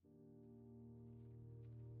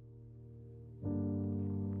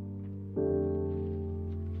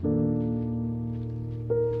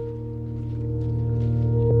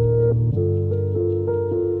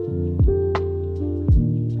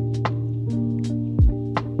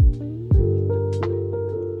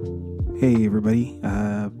Hey everybody,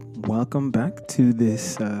 welcome back to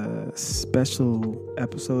this special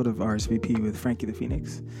episode of RSVP with Frankie the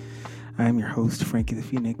Phoenix. I'm your host, Frankie the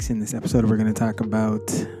Phoenix. In this episode, we're going to talk about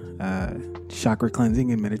chakra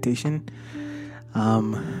cleansing and meditation.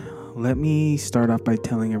 Let me start off by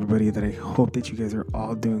telling everybody that I hope that you guys are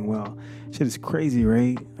all doing well. Shit is crazy,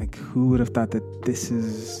 right? Like, who would have thought that this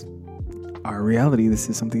is our reality?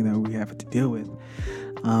 This is something that we have to deal with.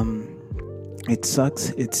 It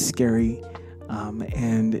sucks, it's scary,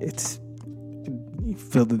 and it's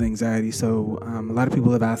filled with anxiety. So a lot of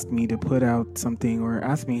people have asked me to put out something or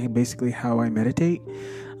asked me basically how I meditate,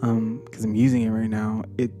 because I'm using it right now.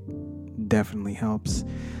 It definitely helps.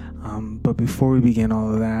 But before we begin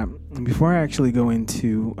all of that, and before I actually go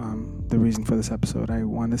into the reason for this episode, I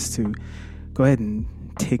want us to go ahead and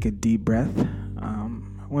take a deep breath.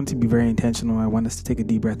 I want to be very intentional. I want us to take a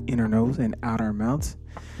deep breath in our nose and out our mouths.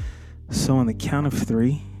 So on the count of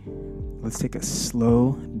 3, let's take a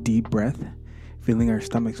slow, deep breath, filling our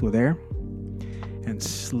stomachs with air, and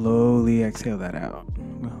slowly exhale that out.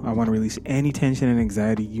 I want to release any tension and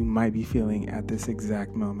anxiety you might be feeling at this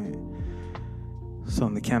exact moment. So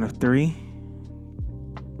on the count of 3,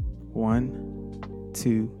 1,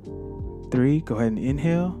 2, 3, go ahead and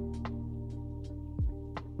inhale,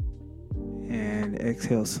 and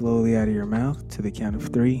exhale slowly out of your mouth to the count of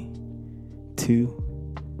 3, 2,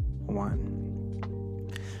 1.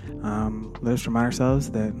 Let us remind ourselves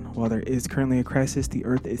that while there is currently a crisis, the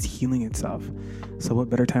earth is healing itself. So what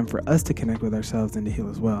better time for us to connect with ourselves than to heal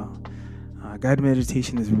as well? Guided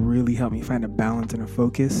meditation has really helped me find a balance and a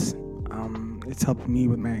focus. It's helped me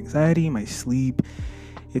with my anxiety, my sleep.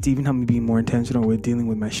 It's even helped me be more intentional with dealing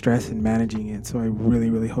with my stress and managing it. So I really,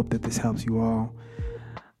 really hope that this helps you all.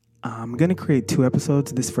 I'm going to create 2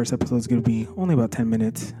 episodes. This first episode is going to be only about 10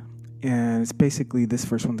 minutes. And it's basically, this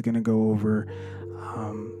first one's going to go over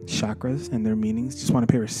chakras and their meanings. Just want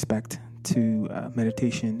to pay respect to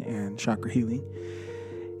meditation and chakra healing.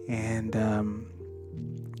 And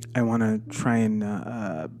I want to try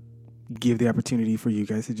and give the opportunity for you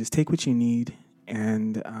guys to just take what you need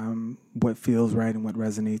and what feels right and what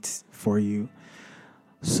resonates for you.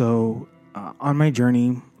 So on my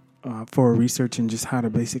journey for research and just how to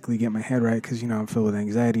basically get my head right, because I'm filled with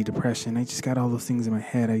anxiety, depression. I just got all those things in my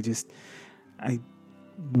head. I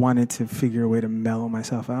wanted to figure a way to mellow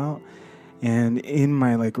myself out. And in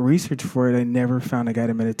my research for it, I never found a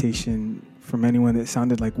guided meditation from anyone that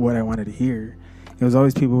sounded like what I wanted to hear. It was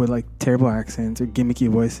always people with terrible accents or gimmicky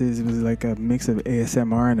voices. It was like a mix of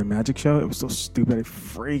ASMR and a magic show. It was so stupid. I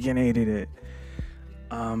freaking hated it.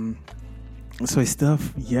 So I still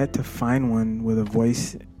have yet to find one with a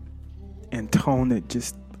voice and tone that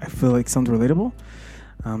just I feel like sounds relatable.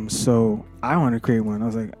 So I want to create one. I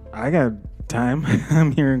was like, I got time.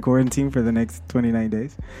 I'm here in quarantine for the next 29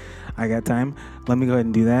 days. I got time. Let me go ahead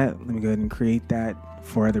and do that. Let me go ahead and create that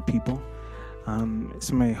for other people.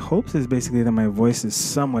 So my hopes is basically that my voice is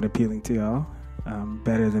somewhat appealing to y'all,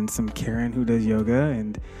 better than some Karen who does yoga,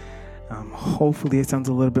 and hopefully it sounds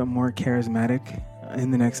a little bit more charismatic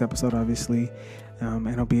in the next episode, obviously, and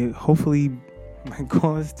it'll be hopefully my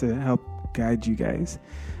goal is to help guide you guys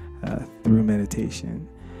through meditation.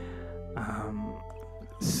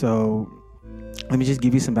 So let me just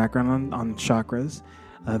give you some background on chakras,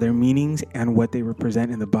 their meanings, and what they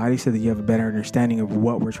represent in the body so that you have a better understanding of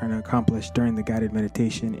what we're trying to accomplish during the guided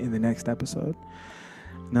meditation in the next episode.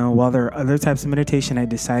 Now, while there are other types of meditation, I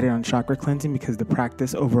decided on chakra cleansing because the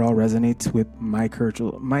practice overall resonates with my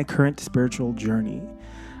current spiritual journey.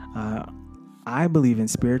 I believe in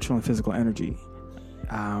spiritual and physical energy.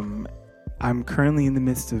 I'm currently in the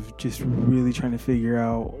midst of just really trying to figure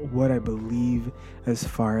out what I believe as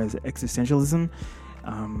far as existentialism.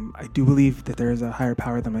 I do believe that there is a higher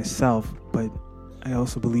power than myself, but I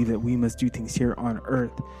also believe that we must do things here on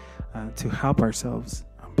earth to help ourselves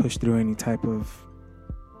push through any type of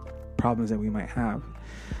problems that we might have.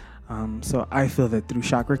 So I feel that through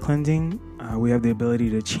chakra cleansing, we have the ability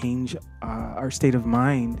to change our state of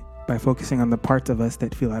mind by focusing on the parts of us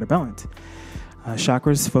that feel out of balance.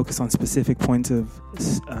 Chakras focus on specific points of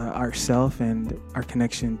our self and our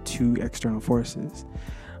connection to external forces.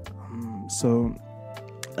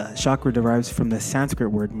 Chakra derives from the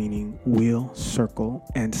Sanskrit word meaning wheel, circle,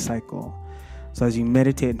 and cycle. So as you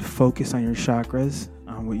meditate and focus on your chakras,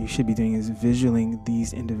 what you should be doing is visualizing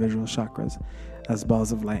these individual chakras as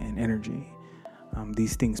balls of light and energy.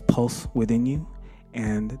 These things pulse within you,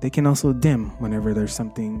 and they can also dim whenever there's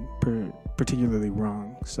something particularly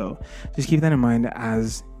wrong. So just keep that in mind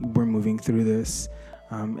as we're moving through this.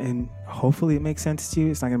 And hopefully it makes sense to you.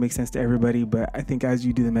 It's not going to make sense to everybody, but I think as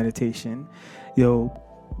you do the meditation, you'll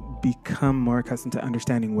become more accustomed to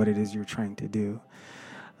understanding what it is you're trying to do.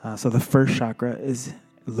 So the first chakra is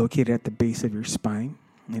located at the base of your spine.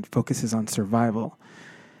 It focuses on survival.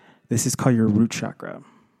 This is called your root chakra.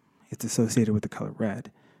 It's associated with the color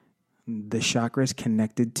red. The chakra is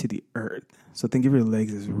connected to the earth. So think of your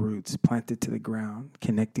legs as roots planted to the ground,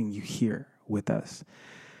 connecting you here with us.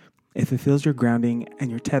 It fulfills your grounding and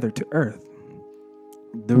your tether to earth.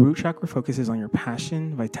 The root chakra focuses on your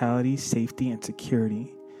passion, vitality, safety, and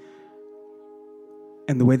security.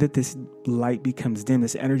 And the way that this light becomes dim,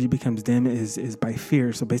 this energy becomes dim is by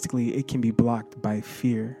fear. So basically it can be blocked by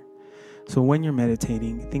fear. So when you're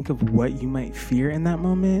meditating, think of what you might fear in that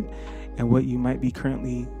moment and what you might be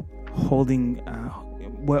currently holding,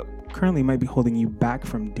 what currently might be holding you back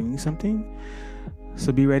from doing something.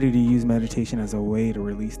 So be ready to use meditation as a way to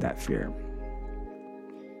release that fear.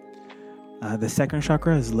 The second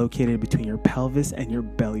chakra is located between your pelvis and your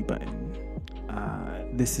belly button.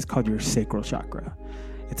 This is called your sacral chakra.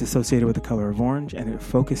 It's associated with the color of orange, and it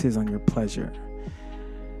focuses on your pleasure.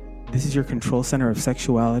 This is your control center of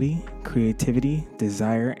sexuality, creativity,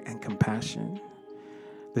 desire, and compassion.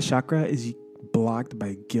 The chakra is blocked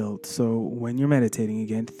by guilt. So when you're meditating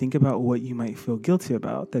again, think about what you might feel guilty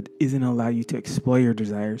about that isn't allow you to explore your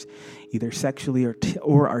desires, either sexually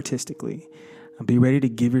or artistically. And be ready to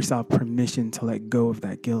give yourself permission to let go of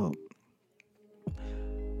that guilt.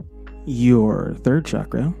 Your third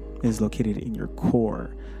chakra is located in your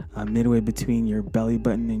core, midway between your belly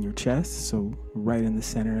button and your chest, so right in the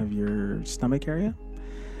center of your stomach area.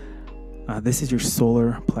 This is your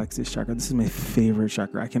solar plexus chakra. This is my favorite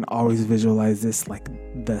chakra. I can always visualize this like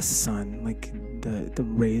the sun, like the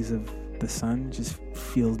rays of the sun just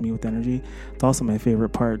fills me with energy. It's also my favorite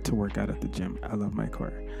part to work out at the gym. I love my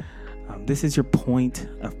core. This is your point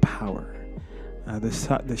of power.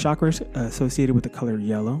 The chakra is associated with the color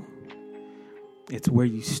yellow. It's where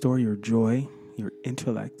you store your joy, your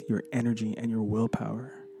intellect, your energy, and your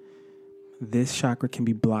willpower. This chakra can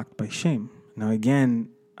be blocked by shame. Now again,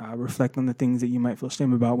 reflect on the things that you might feel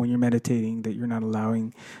shame about when you're meditating, that you're not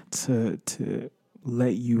allowing to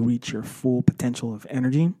let you reach your full potential of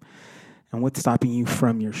energy. And what's stopping you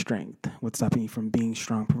from your strength? What's stopping you from being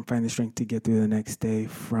strong, from finding the strength to get through the next day,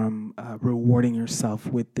 from rewarding yourself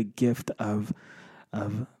with the gift of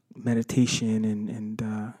meditation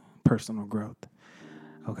and personal growth?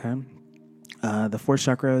 Okay. The fourth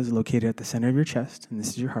chakra is located at the center of your chest, and this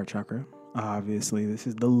is your heart chakra. Obviously, this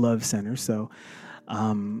is the love center. So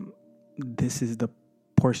this is the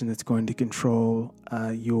portion that's going to control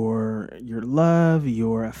your love,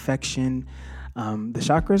 your affection. The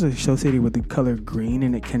chakras are associated with the color green,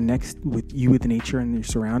 and it connects with you with nature and your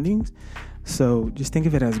surroundings. So just think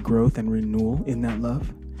of it as growth and renewal in that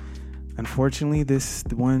love. Unfortunately, this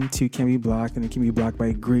one too can be blocked, and it can be blocked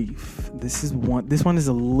by grief. This one is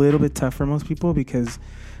a little bit tough for most people because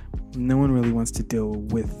no one really wants to deal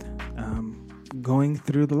with going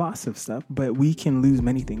through the loss of stuff. But we can lose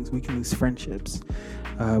many things. We can lose friendships.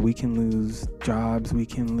 We can lose jobs. We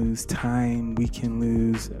can lose time. We can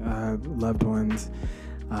lose loved ones.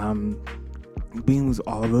 We can lose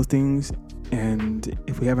all of those things. And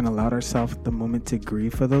if we haven't allowed ourselves the moment to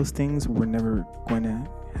grieve for those things, we're never going to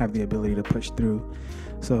have the ability to push through.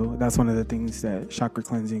 So that's one of the things that chakra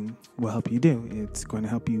cleansing will help you do. It's going to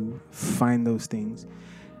help you find those things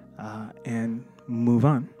and move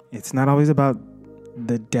on. It's not always about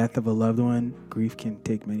the death of a loved one. Grief can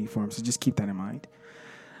take many forms, so just keep that in mind.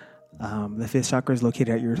 The fifth chakra is located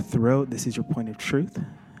at your throat. This is your point of truth.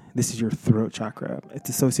 This is your throat chakra. It's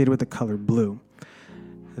associated with the color blue.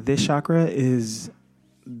 This chakra is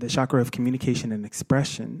the chakra of communication and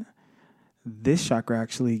expression. This chakra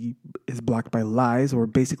actually is blocked by lies, or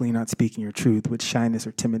basically not speaking your truth, with shyness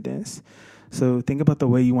or timidness. So think about the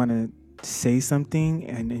way you want to say something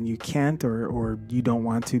and you can't, or you don't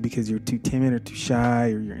want to because you're too timid or too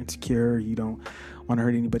shy, or you're insecure, or you don't want to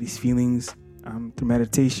hurt anybody's feelings. Through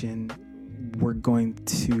meditation, we're going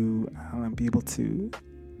to be able to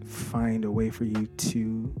find a way for you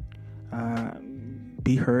to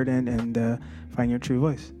be heard and find your true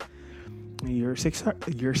voice. Your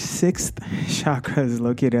sixth chakra is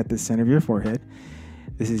located at the center of your forehead.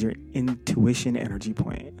 This is your intuition energy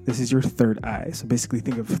point. This is your third eye. So basically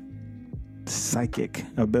think of psychic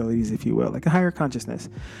abilities, if you will, like a higher consciousness.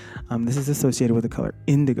 This is associated with the color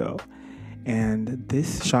indigo. And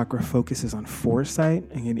this chakra focuses on foresight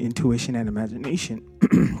and intuition and imagination.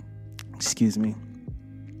 Excuse me.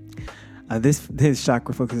 This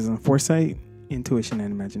chakra focuses on foresight, intuition,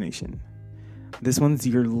 and imagination. This one's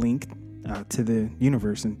your link to the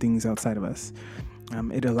universe and things outside of us.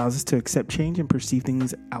 It allows us to accept change and perceive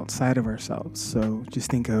things outside of ourselves. So just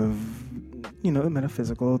think of the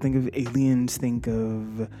metaphysical. Think of aliens. Think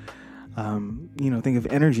of, think of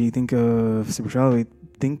energy. Think of spirituality.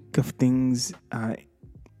 Think of things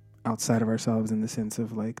outside of ourselves, in the sense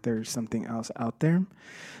of like there's something else out there.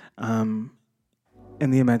 And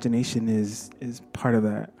the imagination is part of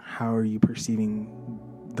that. How are you perceiving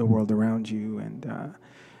the world around you? And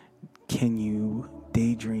can you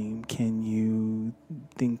daydream? Can you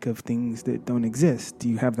think of things that don't exist? Do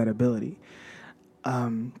you have that ability?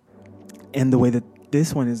 And the way that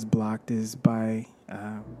this one is blocked is by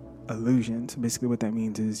illusion. So basically what that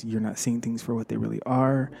means is you're not seeing things for what they really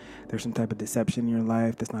are. There's some type of deception in your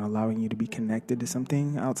life that's not allowing you to be connected to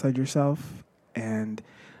something outside yourself, and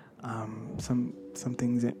some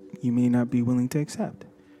things that you may not be willing to accept.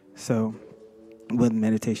 So with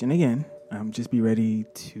meditation, again, just be ready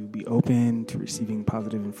to be open to receiving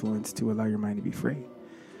positive influence to allow your mind to be free.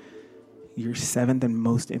 Your seventh and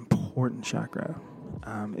most important chakra,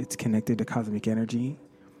 it's connected to cosmic energy,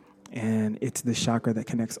 and it's the chakra that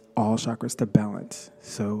connects all chakras to balance.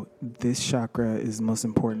 So this chakra is most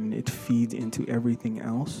important. It feeds into everything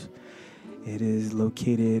else. It is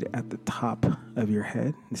located at the top of your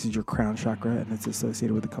head. This is your crown chakra, and it's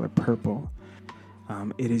associated with the color purple.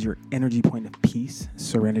 It is your energy point of peace,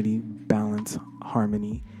 serenity, balance,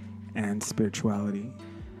 harmony, and spirituality.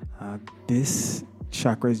 This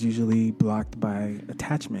chakra is usually blocked by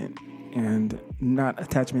attachment, and not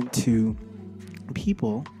attachment to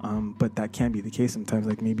people, but that can be the case sometimes.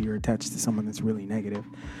 Like maybe you're attached to someone that's really negative,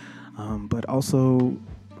 but also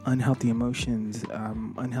unhealthy emotions,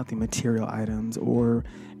 unhealthy material items, or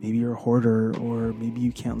maybe you're a hoarder, or maybe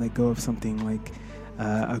you can't let go of something like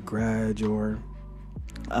a grudge, or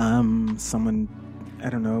someone, I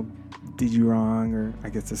don't know, did you wrong, or I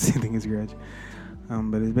guess the same thing as grudge.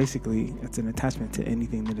 But it's an attachment to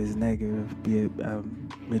anything that is negative, be it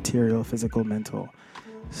material, physical, mental.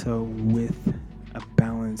 So with a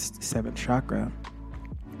balanced seventh chakra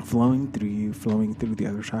flowing through you, flowing through the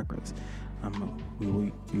other chakras, we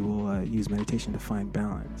will use meditation to find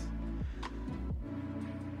balance.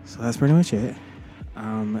 So that's pretty much it.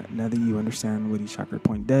 Now that you understand what each chakra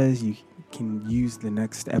point does, you can use the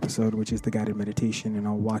next episode, which is the guided meditation, and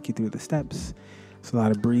I'll walk you through the steps. It's a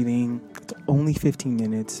lot of breathing. It's only 15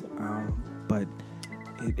 minutes, but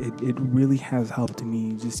it really has helped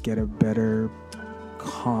me just get a better,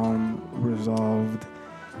 calm, resolved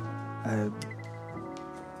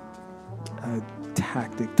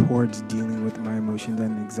tactic towards dealing with my emotions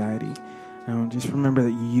and anxiety. Just remember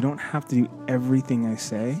that you don't have to do everything I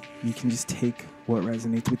say. You can just take what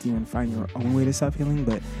resonates with you and find your own way to stop healing.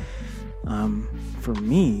 But for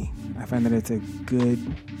me, I find that it's a good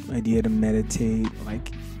idea to meditate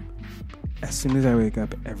like as soon as I wake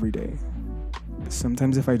up every day.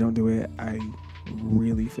 Sometimes if I don't do it, I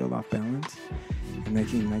really feel off balance, and that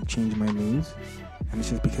can like change my moods. And it's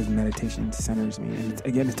just because meditation centers me. And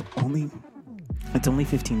it's only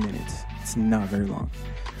 15 minutes. It's not very long.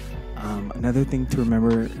 Another thing to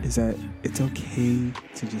remember is that it's okay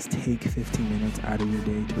to just take 15 minutes out of your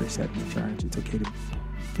day to reset and recharge. It's okay to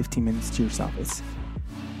 15 minutes to yourself. It's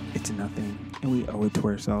nothing, and we owe it to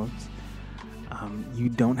ourselves. You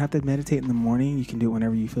don't have to meditate in the morning. You can do it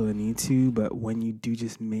whenever you feel the need to, but when you do,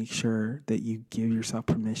 just make sure that you give yourself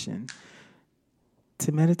permission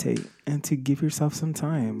to meditate and to give yourself some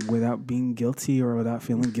time without being guilty or without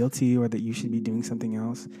feeling guilty or that you should be doing something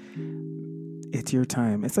else. It's your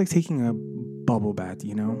time. It's like taking a bubble bath,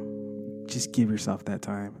 Just give yourself that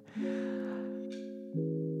time.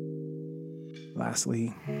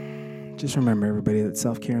 Lastly, just remember, everybody, that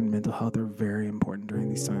self-care and mental health are very important during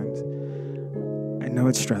these times. I know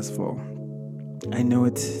it's stressful. I know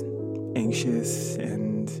it's anxious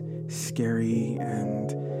and scary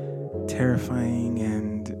and terrifying,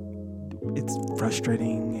 and it's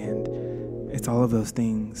frustrating, and it's all of those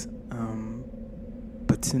things.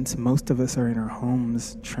 But since most of us are in our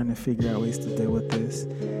homes trying to figure out ways to deal with this,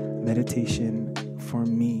 meditation for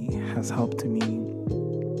me has helped me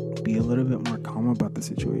be a little bit more calm about the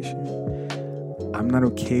situation. I'm not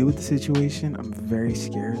okay with the situation. I'm very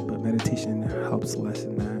scared, but meditation helps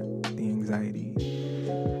lessen the anxiety.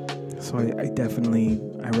 So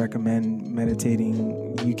I recommend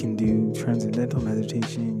meditating. You can do transcendental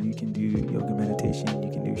meditation. You can do yoga meditation.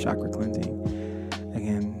 You can do chakra cleansing.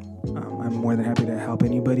 Again, I'm more than happy to help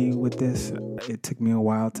anybody with this. It took me a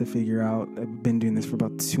while to figure out. I've been doing this for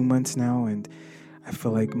about 2 months now, and I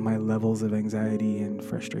feel like my levels of anxiety and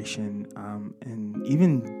frustration and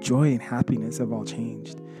even joy and happiness have all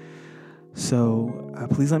changed. So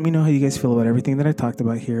please let me know how you guys feel about everything that I talked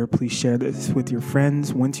about here. Please share this with your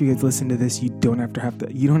friends. Once you guys listen to this, you don't have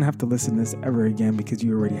to listen to this ever again because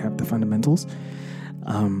you already have the fundamentals.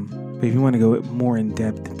 But if you want to go more in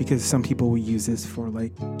depth, because some people will use this for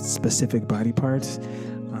like specific body parts.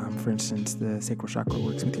 For instance, the sacral chakra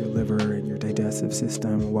works with your liver and your digestive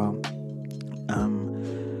system, while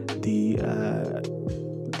the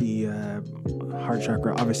heart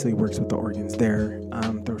chakra obviously works with the organs there.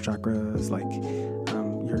 Throat chakra is like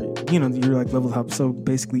your like level help. So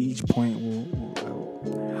basically, each point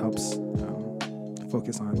will helps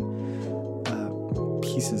focus on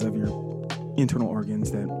pieces of your internal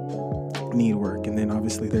organs that need work. And then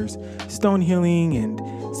obviously there's stone healing and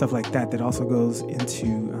stuff like that also goes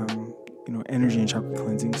into energy and chakra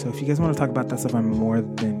cleansing. So if you guys want to talk about that stuff, I'm more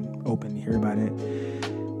than open to hear about it.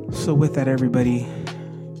 So with that, everybody,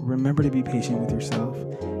 remember to be patient with yourself,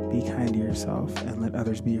 be kind to yourself, and let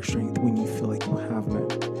others be your strength when you feel like you have none.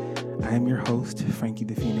 I am your host, Frankie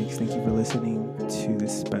the Phoenix. Thank you for listening to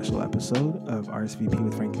this special episode of RSVP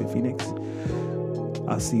with Frankie the Phoenix.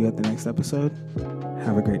 I'll see you at the next episode.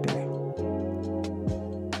 Have a great day.